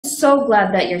so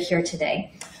glad that you're here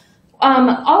today.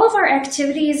 All of our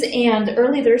activities and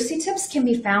early literacy tips can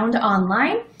be found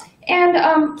online.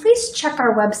 And please check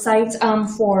our website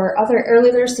for other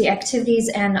early literacy activities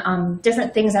and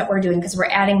different things that we're doing, because we're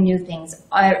adding new things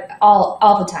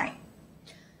all the time.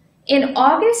 In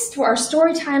August, our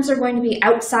story times are going to be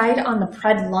outside on the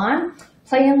Pred lawn.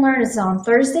 Play and Learn is on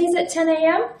Thursdays at 10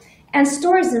 a.m. and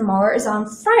Stories and More is on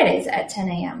Fridays at 10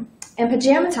 a.m. And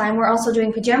Pajama Time, we're also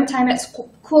doing Pajama Time at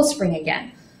Cool Spring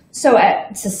again. So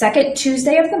it's the second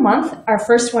Tuesday of the month. Our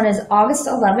first one is August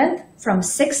 11th from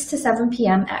 6 to 7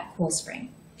 p.m. at Cool Spring.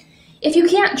 If you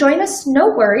can't join us, no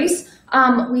worries.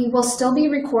 We will still be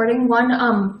recording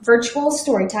one virtual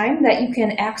story time that you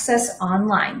can access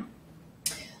online.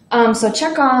 So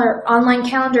check our online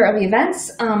calendar of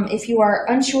events. If you are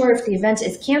unsure if the event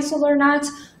is canceled or not,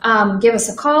 give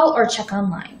us a call or check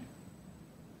online.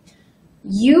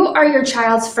 You are your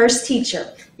child's first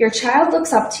teacher. Your child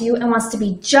looks up to you and wants to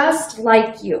be just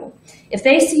like you. If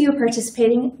they see you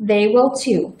participating, they will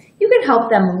too. You can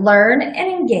help them learn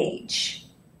and engage.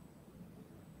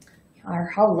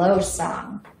 Our hello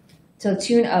song to the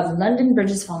tune of London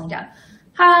Bridges Falling Down.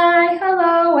 Hi,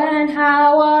 hello, and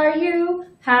how are you?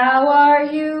 How are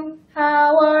you?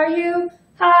 How are you?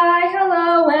 Hi,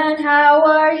 hello, and how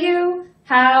are you?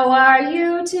 How are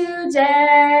you today?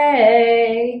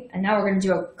 And now we're going to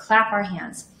do a clap our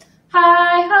hands.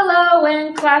 Hi, hello,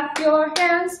 and clap your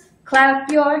hands. Clap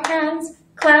your hands.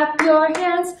 Clap your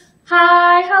hands.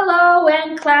 Hi, hello,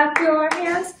 and clap your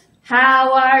hands.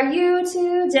 How are you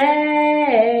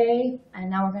today? And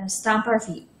now we're going to stomp our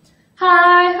feet.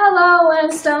 Hi, hello,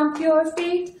 and stomp your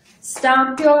feet.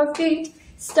 Stomp your feet.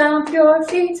 Stomp your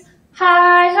feet.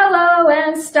 Hi, hello,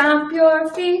 and stomp your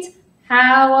feet.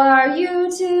 How are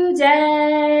you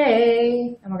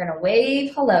today? And we're going to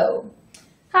wave hello.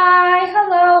 Hi,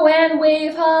 hello, and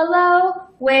wave hello.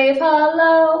 Wave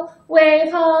hello.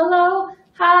 Wave hello.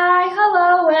 Hi,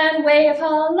 hello, and wave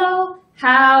hello.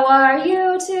 How are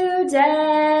you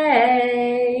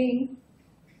today?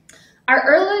 Our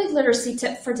early literacy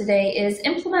tip for today is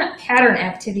implement pattern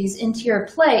activities into your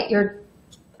play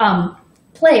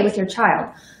with your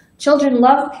child. Children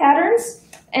love patterns,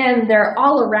 and they're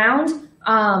all around.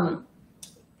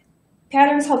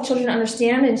 Patterns help children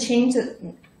understand and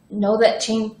know that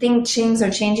things are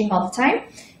changing all the time.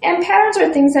 And patterns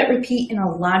are things that repeat in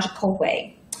a logical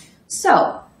way.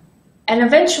 And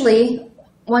eventually,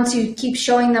 once you keep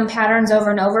showing them patterns over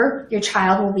and over, your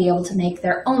child will be able to make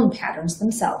their own patterns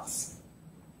themselves.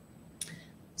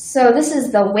 So this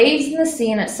is the waves in the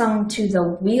sea, and it's sung to the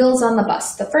wheels on the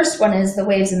bus. The first one is the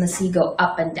waves in the sea go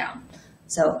up and down.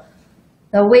 So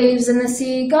the waves in the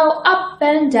sea go up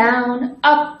and down,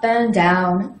 up and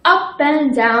down, up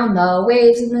and down. The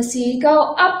waves in the sea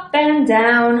go up and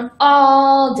down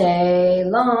all day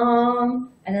long.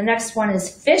 And the next one is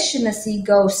fish in the sea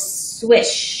go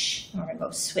swish. We're going to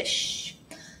go swish.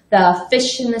 The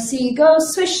fish in the sea go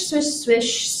swish, swish,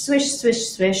 swish, swish, swish,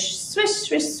 swish, swish,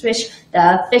 swish, swish.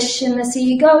 The fish in the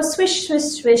sea go swish,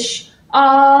 swish, swish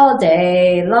all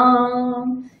day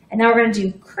long. And now we're going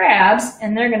to do crabs,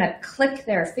 and they're going to click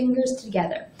their fingers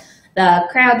together. The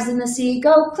crabs in the sea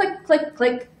go click, click,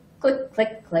 click, click,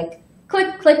 click, click,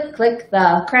 click, click, click.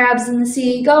 The crabs in the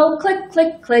sea go click,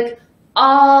 click, click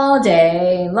all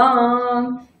day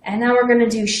long. And now we're going to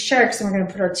do sharks, and we're going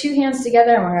to put our two hands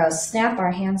together, and we're going to snap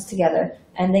our hands together,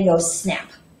 and they go snap.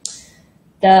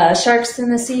 The sharks in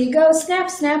the sea go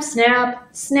snap, snap, snap,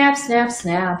 snap, snap,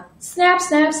 snap, snap,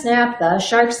 snap, snap. The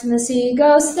sharks in the sea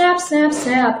go snap, snap,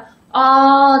 snap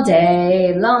all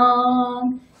day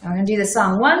long. And we're going to do the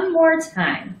song one more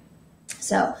time.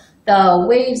 So the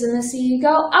waves in the sea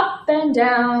go up and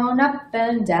down, up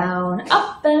and down,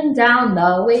 up and down.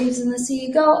 The waves in the sea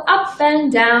go up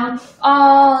and down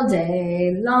all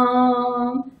day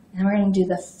long. And we're going to do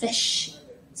the fish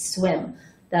swim.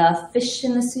 The fish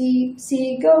in the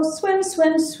sea go swim,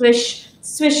 swim, swish,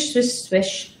 swish, swish,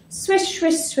 swish, swish,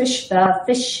 swish, swish. The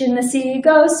fish in the sea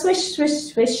go swish,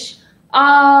 swish, swish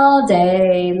all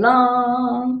day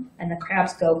long. And the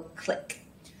crabs go click.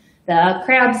 The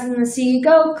crabs in the sea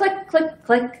go click, click,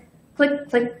 click, click,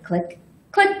 click, click,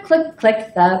 click, click,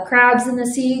 click. The crabs in the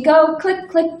sea go click,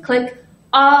 click, click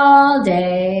all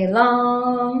day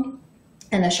long.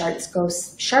 And the sharks go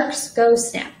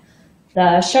snap.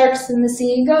 The sharks in the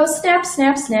sea go snap,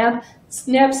 snap, snap,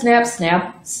 snap, snap,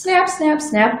 snap, snap, snap,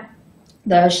 snap.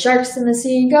 The sharks in the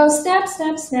sea go snap,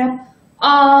 snap, snap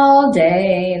all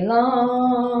day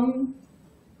long.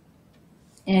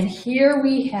 And here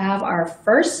we have our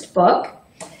first book,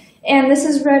 and this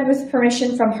is read with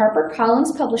permission from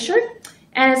HarperCollins Publisher,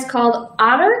 and it's called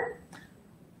Otter,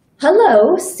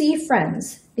 Hello, Sea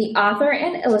Friends. The author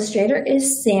and illustrator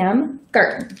is Sam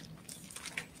Garton.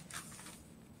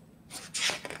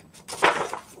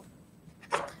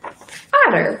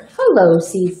 Otter, Hello,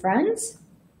 Sea Friends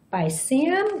by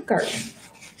Sam Garton.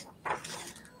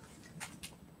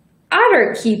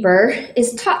 Otter Keeper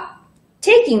is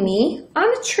taking me on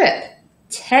a trip.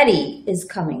 Teddy is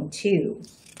coming too.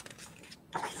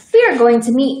 We are going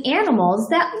to meet animals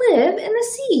that live in the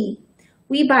sea.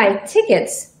 We buy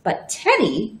tickets, but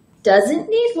Teddy doesn't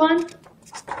need one.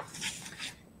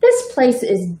 This place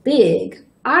is big.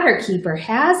 Otter Keeper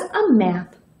has a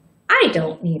map. I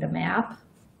don't need a map.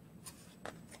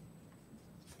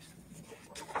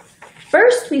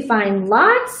 First, we find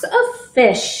lots of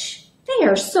fish. They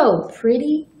are so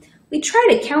pretty. We try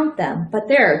to count them, but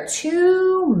there are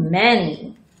too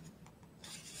many.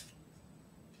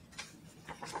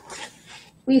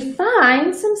 We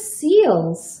find some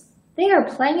seals. They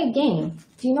are playing a game.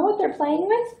 Do you know what they're playing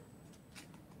with?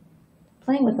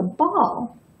 Playing with a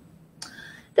ball.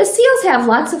 The seals have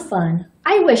lots of fun.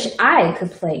 I wish I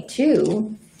could play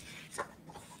too.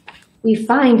 We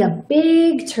find a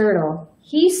big turtle.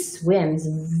 He swims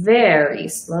very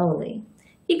slowly.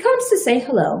 He comes to say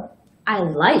hello. I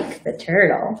like the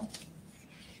turtle.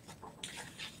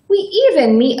 We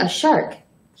even meet a shark.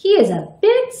 He is a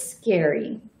bit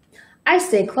scary. I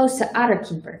stay close to Otter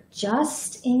Keeper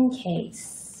just in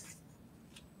case.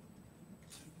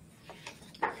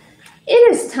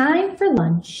 It is time for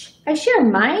lunch. I share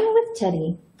mine with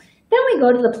Teddy. Then we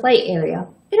go to the play area.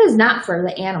 It is not for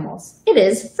the animals. It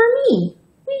is for me.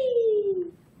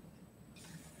 Whee!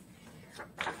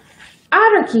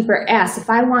 Otter Keeper asks if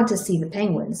I want to see the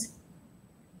penguins.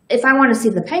 If I want to see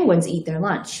the penguins eat their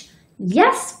lunch.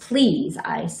 Yes, please,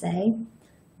 I say.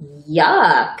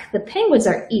 Yuck! The penguins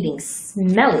are eating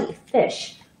smelly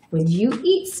fish. Would you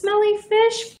eat smelly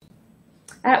fish?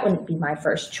 That wouldn't be my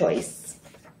first choice.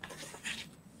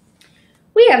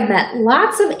 We have met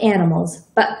lots of animals,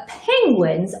 but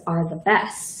penguins are the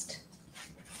best.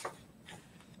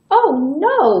 Oh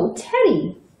no,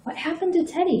 Teddy! What happened to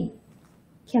Teddy?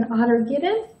 Can Otter get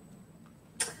him?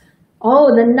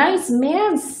 Oh, the nice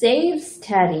man saves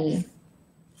Teddy.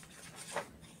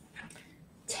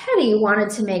 Teddy wanted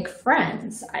to make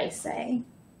friends, I say.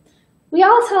 We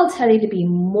all tell Teddy to be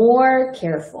more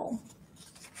careful.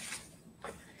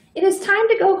 It is time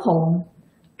to go home.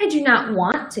 I do not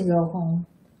want to go home.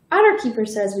 Otter Keeper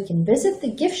says we can visit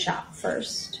the gift shop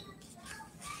first.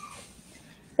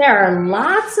 There are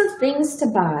lots of things to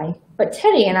buy, but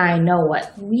Teddy and I know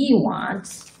what we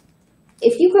want.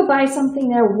 If you could buy something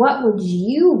there, what would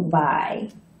you buy?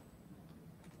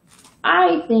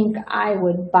 I think I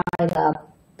would buy the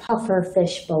puffer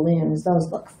fish balloons. Those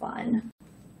look fun.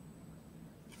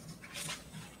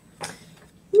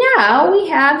 Now we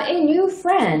have a new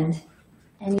friend.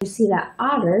 And you see that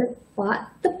Otter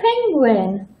bought the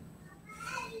penguin.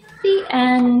 The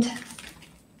end.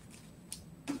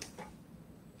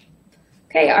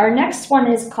 Okay, our next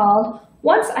one is called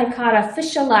Once I Caught a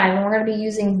Fish Alive, and we're going to be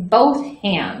using both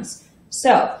hands.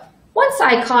 So, once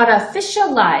I caught a fish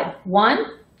alive. 1,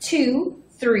 2,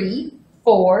 3,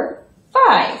 4,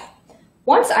 5.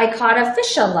 Once I caught a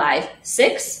fish alive.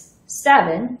 6,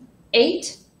 7,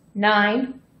 8,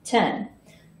 9, 10.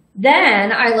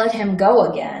 Then I let him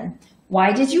go again.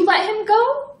 Why did you let him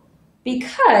go?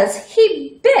 Because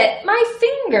he bit my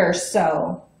finger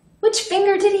so. Which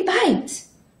finger did he bite?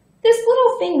 This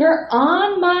little finger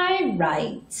on my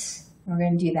right. We're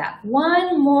going to do that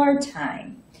one more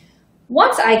time.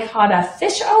 Once I caught a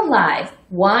fish alive.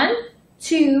 1,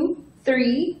 2,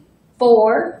 3,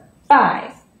 4,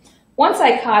 5. Once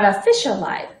I caught a fish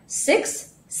alive.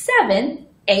 6, 7,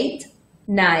 8,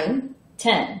 9,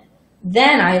 10.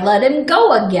 Then I let him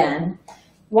go again.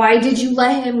 Why did you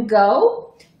let him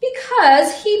go?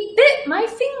 Because he bit my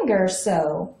finger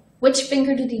so. Which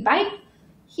finger did he bite?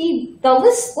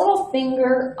 This little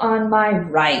finger on my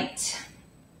right.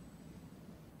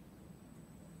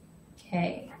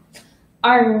 Okay.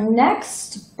 Our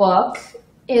next book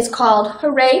is called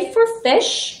Hooray for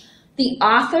Fish. The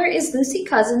author is Lucy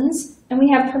Cousins, and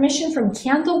we have permission from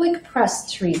Candlewick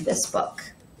Press to read this book.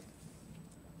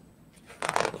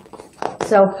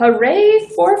 So, Hooray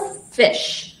for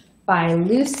Fish by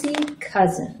Lucy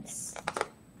Cousins.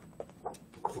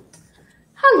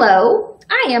 Hello,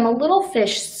 I am a little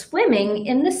fish swimming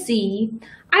in the sea.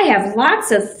 I have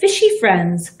lots of fishy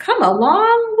friends. Come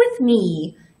along with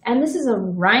me. And this is a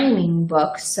rhyming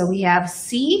book, so we have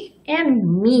see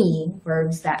and me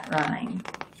words that rhyme.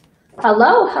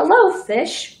 Hello, hello,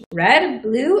 fish. Red,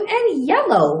 blue, and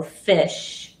yellow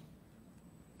fish.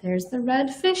 There's the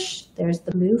red fish, there's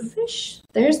the blue fish,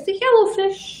 there's the yellow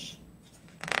fish.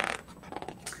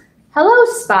 Hello,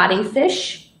 spotty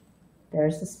fish.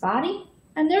 There's the spotty,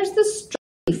 and there's the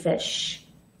stripy fish.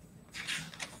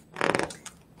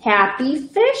 Happy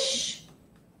fish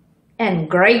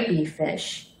and gripey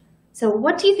fish. So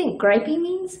what do you think gripey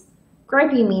means?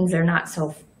 Gripey means they're not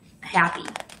so happy.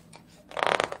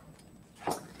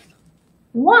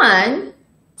 1,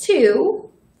 2,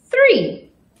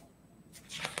 3.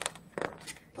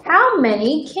 How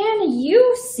many can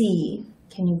you see?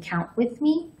 Can you count with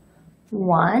me?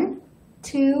 1,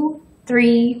 2,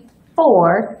 3,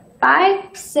 4,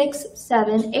 5, 6,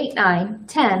 7, 8, 9,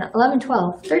 10, 11,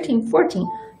 12, 13, 14,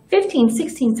 15,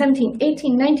 16, 17,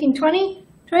 18, 19, 20,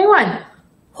 21.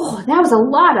 Oh, that was a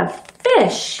lot of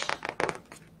fish.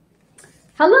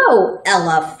 Hello,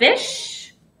 Ella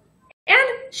fish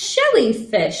and Shelly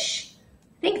fish.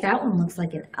 I think that one looks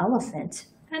like an elephant,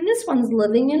 and this one's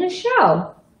living in a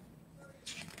shell.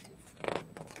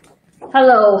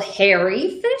 Hello,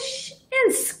 hairy fish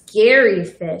and scary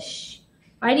fish.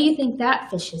 Why do you think that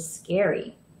fish is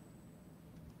scary?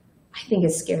 I think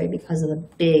it's scary because of the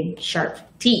big, sharp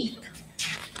teeth.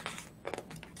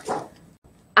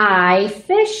 Eye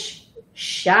fish,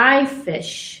 shy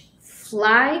fish,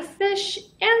 fly fish,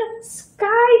 and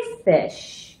sky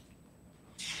fish.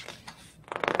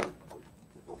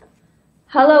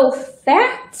 Hello,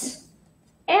 fat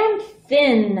and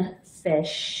thin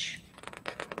fish.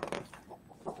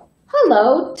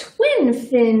 Hello, twin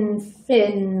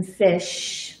fin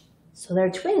fish. So they're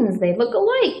twins, they look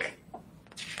alike.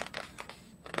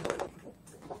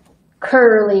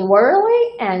 Curly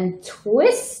whirly and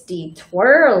twisty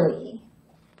twirly.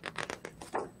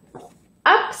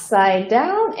 Upside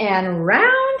down and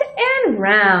round.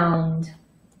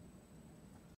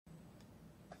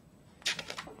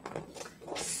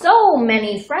 So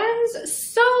many friends,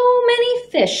 so many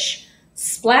fish.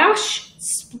 Splash,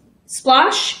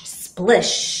 splosh,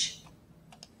 splish.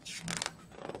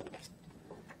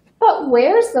 But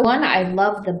where's the one I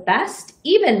love the best,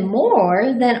 even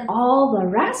more than all the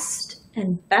rest?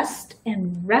 And best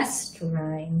and rest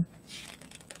rhyme.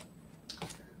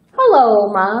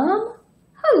 Hello, Mom.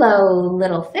 Hello,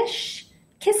 little fish.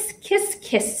 Kiss, kiss,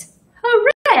 kiss.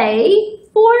 Hooray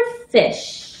for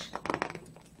fish.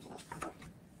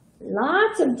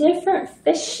 Lots of different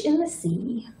fish in the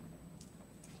sea.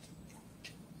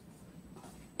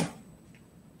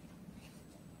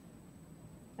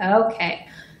 Okay,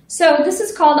 so this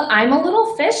is called I'm a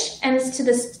Little Fish, and it's to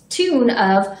the tune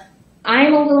of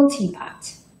I'm a little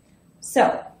teapot.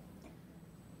 So,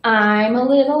 I'm a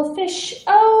little fish,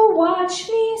 oh, watch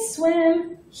me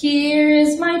swim. Here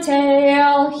is my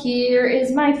tail, here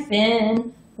is my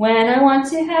fin. When I want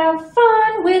to have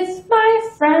fun with my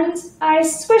friends, I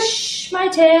swish my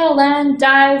tail and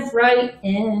dive right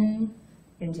in.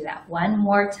 I'm going to do that one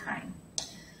more time.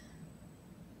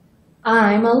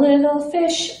 I'm a little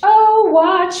fish, oh,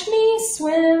 watch me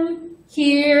swim.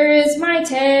 Here is my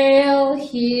tail,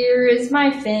 here is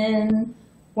my fin.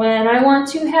 When I want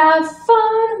to have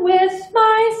fun with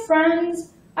my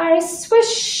friends, I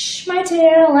swish my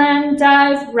tail and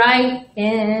dive right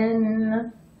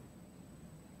in.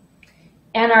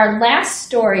 And our last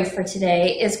story for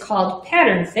today is called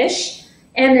Pattern Fish,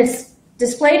 and it's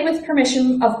displayed with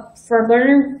permission for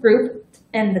Learner Group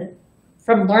and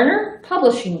from Learner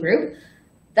Publishing Group.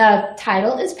 The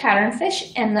title is Pattern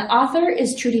Fish, and the author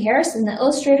is Trudy Harris, and the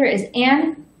illustrator is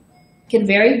Anne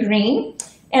Kidvary Green.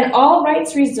 And all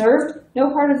rights reserved.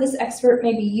 No part of this excerpt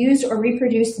may be used or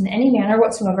reproduced in any manner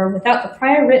whatsoever without the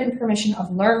prior written permission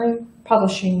of Learner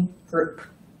Publishing Group.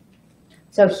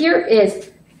 So here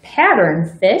is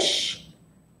Pattern Fish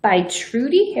by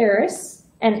Trudy Harris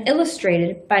and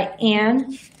illustrated by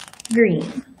Anne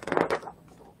Green.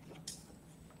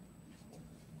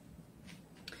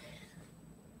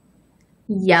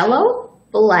 Yellow,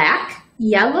 black,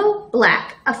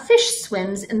 a fish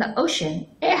swims in the ocean.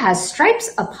 It has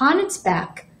stripes upon its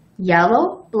back.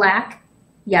 Yellow, black,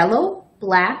 yellow,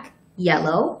 black,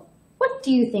 yellow. What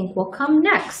do you think will come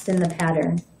next in the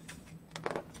pattern?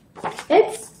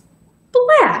 It's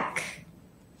black.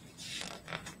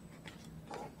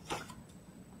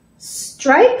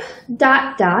 Stripe,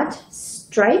 dot, dot,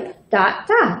 stripe, dot,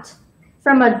 dot.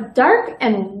 From a dark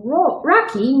and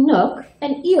rocky nook,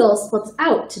 an eel slips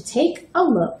out to take a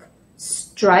look.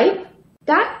 Stripe,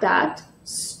 dot, dot,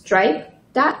 stripe,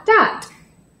 dot, dot.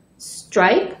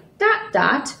 Stripe, dot,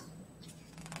 dot.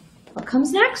 What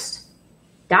comes next?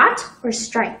 Dot or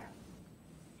stripe?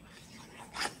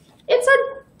 It's a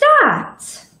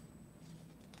dot.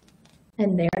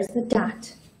 And there's the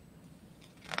dot.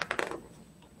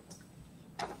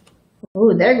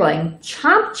 Oh, they're going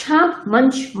chomp, chomp,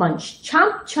 munch, munch.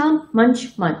 Chomp, chomp,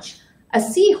 munch, munch. A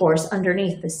seahorse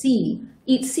underneath the sea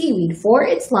eats seaweed for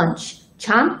its lunch.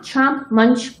 Chomp, chomp,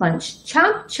 munch, munch.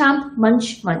 Chomp, chomp,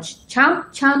 munch, munch. Chomp,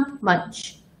 chomp,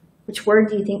 munch. Which word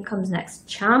do you think comes next?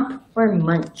 Chomp or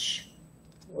munch?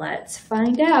 Let's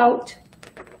find out.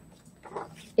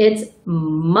 It's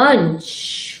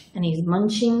munch, and he's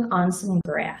munching on some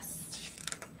grass.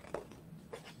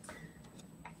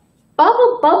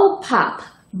 Bubble, bubble, pop.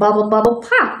 Bubble, bubble,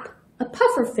 pop. A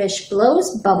pufferfish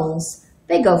blows bubbles.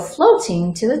 They go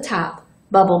floating to the top.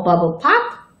 Bubble, bubble,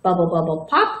 pop. Bubble, bubble,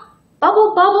 pop.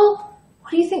 Bubble, bubble.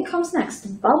 What do you think comes next?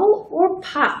 Bubble or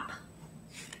pop?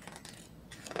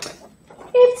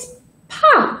 It's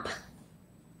pop.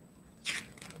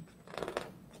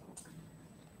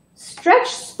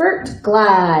 Stretch, spurt,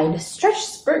 glide. Stretch,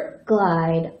 spurt,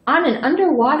 glide. On an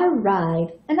underwater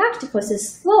ride. An octopus is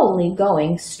slowly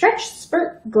going. Stretch,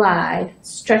 spurt, glide.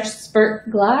 Stretch, spurt,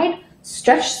 glide.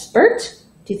 Stretch, spurt.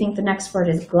 Do you think the next word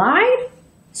is glide,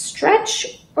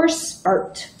 stretch, or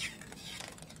spurt?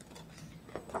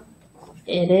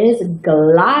 It is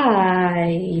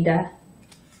glide.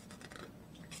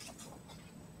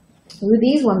 Ooh,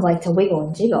 these ones like to wiggle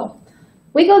and jiggle.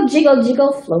 Wiggle, jiggle,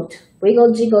 jiggle, float.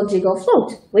 Wiggle, jiggle, jiggle,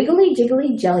 float. Wiggly,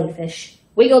 jiggly, jellyfish.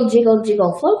 Wiggle, jiggle,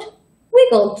 jiggle, float.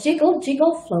 Wiggle, jiggle,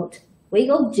 jiggle, float.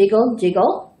 Wiggle, jiggle,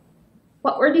 jiggle.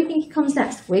 What word do you think comes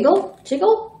next? Wiggle,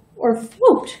 jiggle, or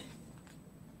float?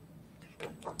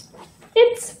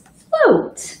 It's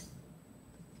float.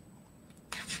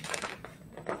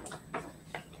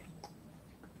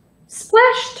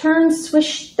 Splash, turn,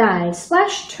 swish, dive.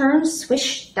 Splash, turn,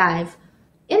 swish, dive.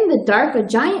 In the dark, a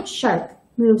giant shark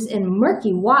moves in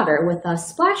murky water with a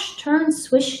splash, turn,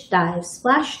 swish, dive.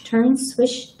 Splash, turn,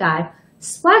 swish, dive.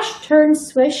 Splash, turn,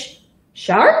 swish.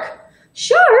 Shark?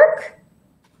 Shark?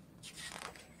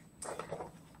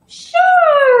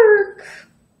 Shark!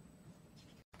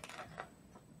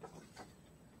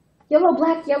 Yellow,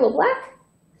 black,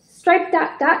 stripe,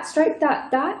 dot, dot, stripe, dot,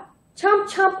 dot, chomp,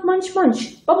 chomp, munch,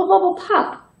 munch, bubble, bubble,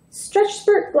 pop, stretch,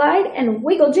 spurt, glide, and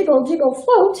wiggle, jiggle, jiggle,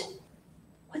 float.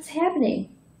 What's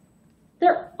happening?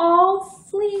 They're all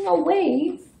fleeing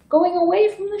away, going away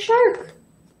from the shark.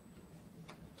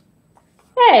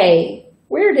 Hey,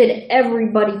 where did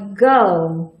everybody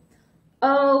go?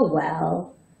 Oh,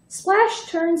 well. Splash,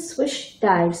 turn, swish,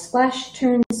 dive, splash,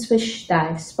 turn, swish,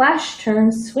 dive, splash,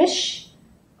 turn, swish,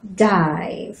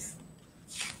 dive.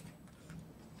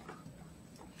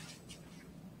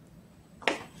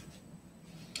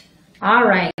 All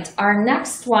right, our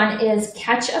next one is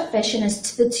catch a fish and is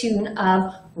to the tune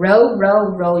of row, row,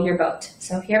 row your boat.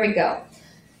 So here we go.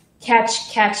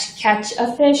 Catch, catch, catch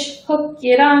a fish, hook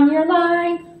it on your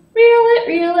line. Reel it,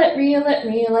 reel it, reel it,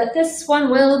 reel it, this one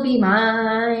will be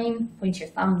mine. Point your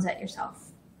thumbs at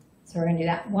yourself. So we're gonna do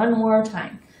that one more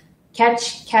time.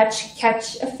 Catch, catch,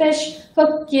 catch a fish,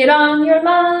 hook it on your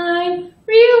line.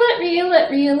 Reel it, reel it,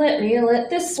 reel it, reel it,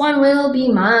 this one will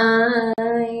be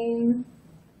mine.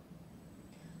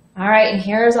 All right, and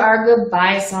here's our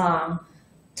goodbye song.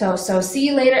 So see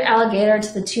you later, alligator,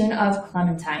 to the tune of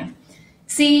Clementine.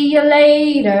 See you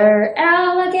later,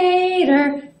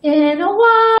 alligator, in a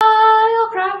while,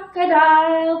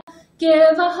 crocodile.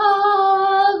 Give a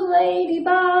hug,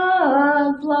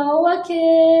 ladybug, blow a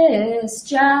kiss,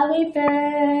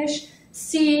 jellyfish.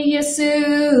 See you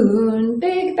soon,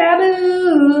 big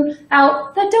baboon,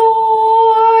 out the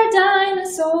door,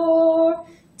 dinosaur.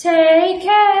 Take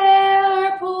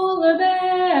care, polar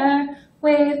bear,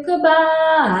 wave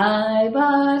goodbye,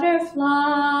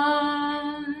 butterfly.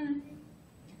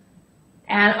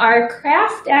 And our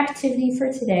craft activity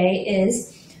for today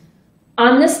is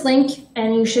on this link,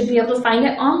 and you should be able to find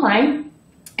it online.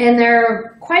 And there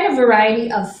are quite a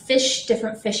variety of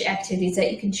different fish activities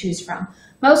that you can choose from.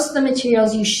 Most of the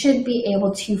materials you should be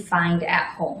able to find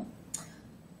at home.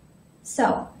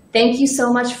 So, thank you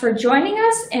so much for joining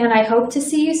us, and I hope to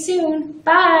see you soon.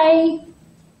 Bye!